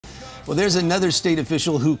Well, there's another state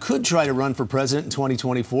official who could try to run for president in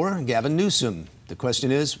 2024, Gavin Newsom. The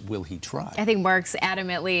question is, will he try? I think Mark's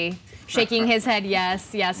adamantly shaking his head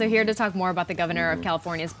yes. Yeah, so here to talk more about the governor of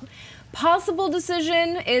California's possible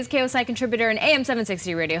decision is KOSI contributor and AM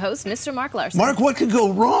 760 radio host, Mr. Mark Larson. Mark, what could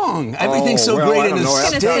go wrong? Everything's so great in the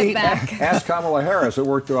state. Ask Kamala Harris. It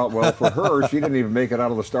worked out well for her. She didn't even make it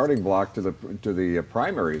out of the starting block to the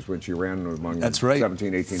primaries when she ran among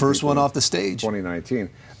 17, 18 First people one off the stage. 2019.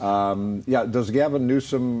 Yeah, does Gavin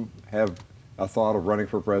Newsom have a thought of running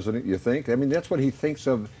for president, you think? I mean, that's what he thinks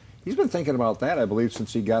of. He's been thinking about that, I believe,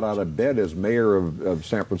 since he got out of bed as mayor of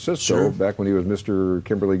San Francisco, back when he was Mr.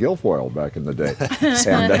 Kimberly Guilfoyle back in the day.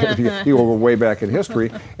 And he will go way back in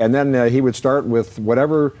history. And then he would start with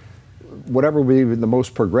whatever would be the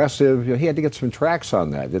most progressive. You know, he had to get some tracks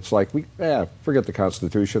on that. It's like, forget the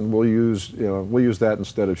Constitution. We'll use that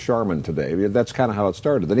instead of Charmin today. I mean, that's kind of how it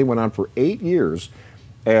started. Then he went on for 8 years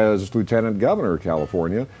as lieutenant governor of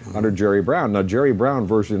California under Jerry Brown. Now, Jerry Brown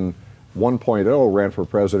version 1.0 ran for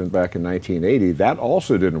president back in 1980. That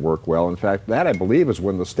also didn't work well. In fact, that, I believe, is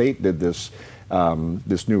when the state did this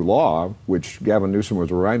new law, which Gavin Newsom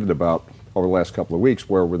was reminded about over the last couple of weeks,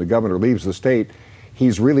 where when the governor leaves the state,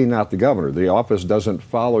 he's really not the governor. The office doesn't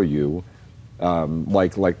follow you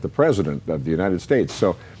like the president of the United States.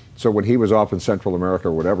 So when he was off in Central America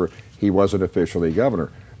or whatever, he wasn't officially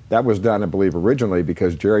governor. That was done, I believe, originally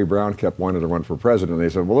because Jerry Brown kept wanting to run for president. And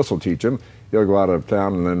they said, well, this will teach him. He'll go out of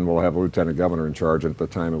town, and then we'll have a lieutenant governor in charge. And at the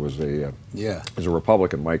time, it was a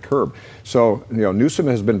Republican, Mike Herb. So, you know, Newsom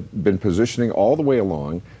has been positioning all the way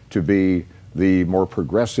along to be the more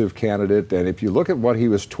progressive candidate. And if you look at what he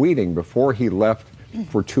was tweeting before he left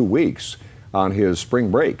for 2 weeks on his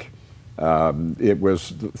spring break, it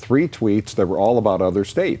was 3 tweets that were all about other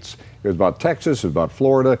states. It was about Texas, it was about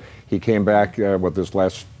Florida. He came back with this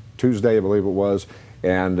last Tuesday, I believe it was,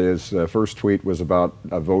 and his first tweet was about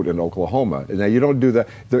a vote in Oklahoma. Now, you don't do that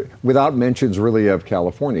without mentions really of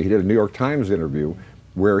California. He did a New York Times interview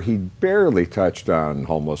where he barely touched on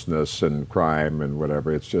homelessness and crime and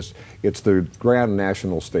whatever. It's the grand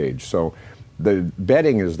national stage. So the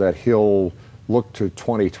betting is that he'll look to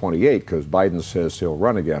 2028 because Biden says he'll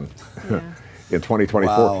run again in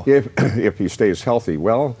 2024 if he stays healthy.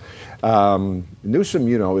 Well, Newsom,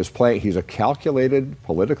 you know, is playing. He's a calculated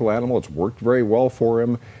political animal. It's worked very well for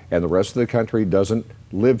him, and the rest of the country doesn't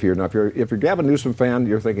live here. Now, if you're a Gavin Newsom fan,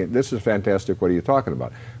 you're thinking this is fantastic. What are you talking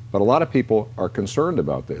about? But a lot of people are concerned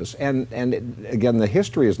about this, and again, the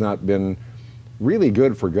history has not been really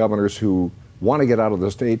good for governors who want to get out of the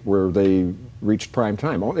state where they reached prime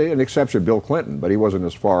time. An exception, Bill Clinton, but he wasn't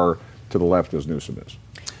as far to the left as Newsom is.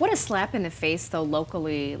 What a slap in the face, though,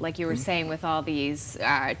 locally, like you were saying, with all these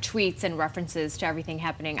tweets and references to everything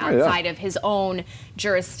happening outside of his own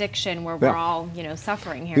jurisdiction, where we're all, you know,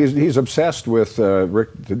 suffering here. He's obsessed with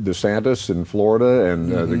Rick DeSantis in Florida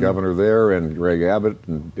and the governor there, and Greg Abbott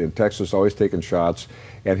in Texas, always taking shots.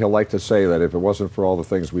 And he'll like to say that if it wasn't for all the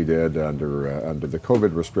things we did under the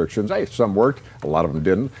COVID restrictions, some worked, a lot of them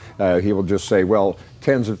didn't. He will just say, well,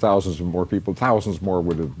 tens of thousands of more people, thousands more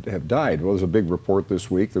would have died. Well, there's a big report this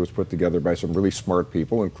week that was put together by some really smart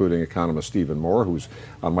people, including economist Stephen Moore, who's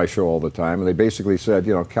on my show all the time. And they basically said,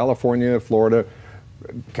 you know, California, Florida,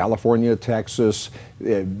 Texas,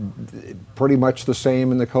 pretty much the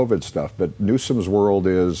same in the COVID stuff. But Newsom's world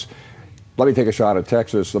is, let me take a shot at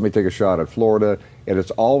Texas, let me take a shot at Florida, and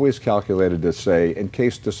it's always calculated to say, in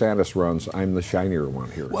case DeSantis runs, I'm the shinier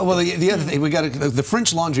one here. Well, the other thing, the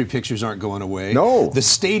French Laundry pictures aren't going away. No. The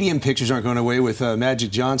stadium pictures aren't going away with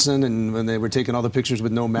Magic Johnson, and when they were taking all the pictures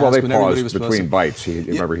with no mask. Well, they when everybody paused was between bites.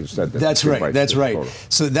 Remember he said that. That's right, that's right.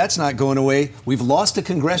 So that's not going away. We've lost a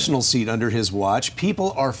congressional seat under his watch.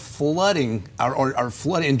 People are flooding, are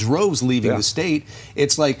flooding in droves leaving the state.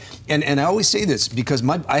 It's like, and I always say this because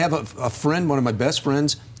I have a friend, one of my best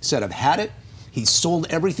friends, said, I've had it. He sold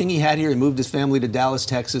everything he had here and moved his family to Dallas,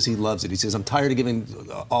 Texas. He loves it. He says, I'm tired of giving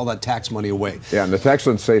all that tax money away. Yeah, and the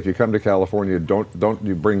Texans say if you come to California, don't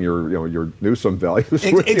you bring your Newsom values with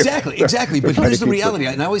you. Exactly. But here's the reality,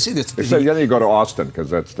 and I always say this. Then you go to Austin, because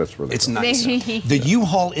that's where they It's nice. The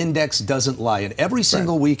U-Haul index doesn't lie. And every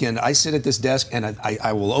single weekend, I sit at this desk, and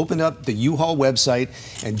I will open up the U-Haul website,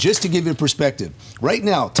 and just to give you a perspective, right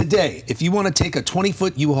now, today, if you want to take a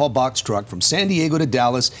 20-foot U-Haul box truck from San Diego to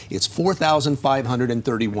Dallas, it's $4,531.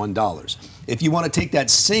 If you want to take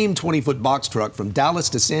that same 20-foot box truck from Dallas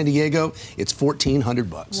to San Diego, it's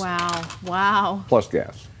 $1,400. Wow. Plus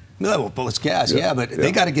gas. No, well, it's gas, but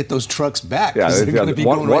they got to get those trucks back. Yeah, they're going to be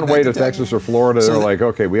going one right way back to Texas or Florida. So they're like,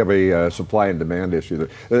 okay, we have a supply and demand issue.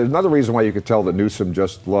 There's another reason why you could tell that Newsom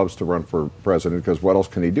just loves to run for president, because what else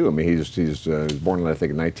can he do? I mean, he's born in, I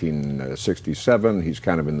think, 1967. He's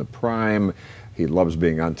kind of in the prime. He loves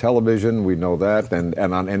being on television. We know that, and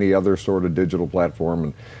on any other sort of digital platform,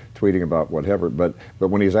 and tweeting about whatever. But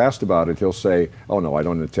when he's asked about it, he'll say, "Oh no, I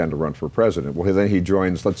don't intend to run for president." Well, then he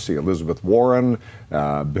joins, let's see, Elizabeth Warren,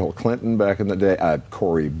 Bill Clinton back in the day,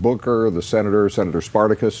 Cory Booker, the senator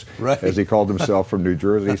Spartacus, as he called himself, from New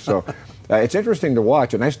Jersey. So. It's interesting to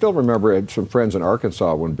watch, and I still remember some friends in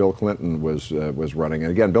Arkansas when Bill Clinton was running.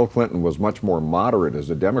 And again, Bill Clinton was much more moderate as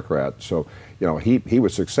a Democrat, so he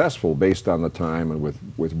was successful based on the time and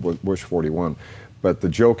with Bush 41. But the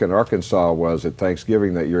joke in Arkansas was at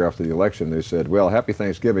Thanksgiving that year after the election, they said, "Well, happy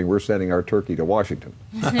Thanksgiving, we're sending our turkey to Washington."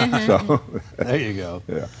 So there you go.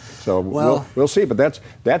 Yeah. So we'll see, but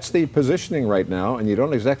that's the positioning right now, and you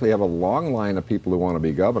don't exactly have a long line of people who want to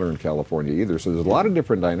be governor in California either. So there's a lot of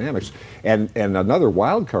different dynamics, and another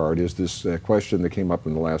wild card is this question that came up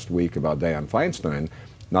in the last week about Dianne Feinstein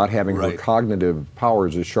not having her cognitive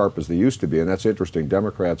powers as sharp as they used to be, and that's interesting.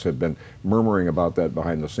 Democrats have been murmuring about that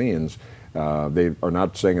behind the scenes. They are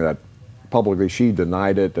not saying that publicly. She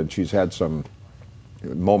denied it, and she's had some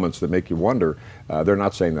moments that make you wonder. They're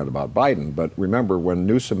not saying that about Biden. But remember, when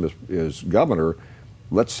Newsom is governor,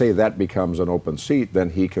 let's say that becomes an open seat,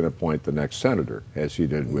 then he can appoint the next senator, as he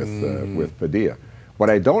did with Padilla. What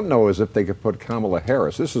I don't know is if they could put Kamala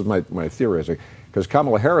Harris. This is my theorizing, because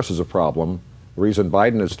Kamala Harris is a problem. The reason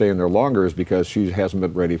Biden is staying there longer is because she hasn't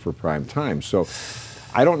been ready for prime time. So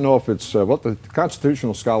I don't know if it's the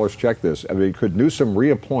constitutional scholars check this. I mean, could Newsom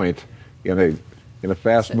reappoint in a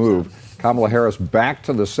fast move Kamala Harris back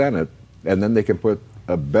to the Senate, and then they can put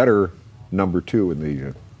a better number 2 in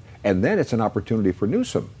the, and then it's an opportunity for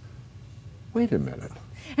Newsom. Wait a minute.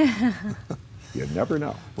 You never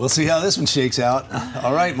know. We'll see how this one shakes out.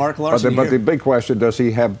 All right, Mark Larson. But the big question, does he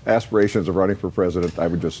have aspirations of running for president? I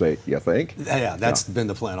would just say, you think? Yeah, that's been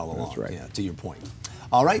the plan all along. That's right. Yeah, to your point.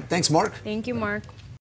 All right, thanks, Mark. Thank you, Mark.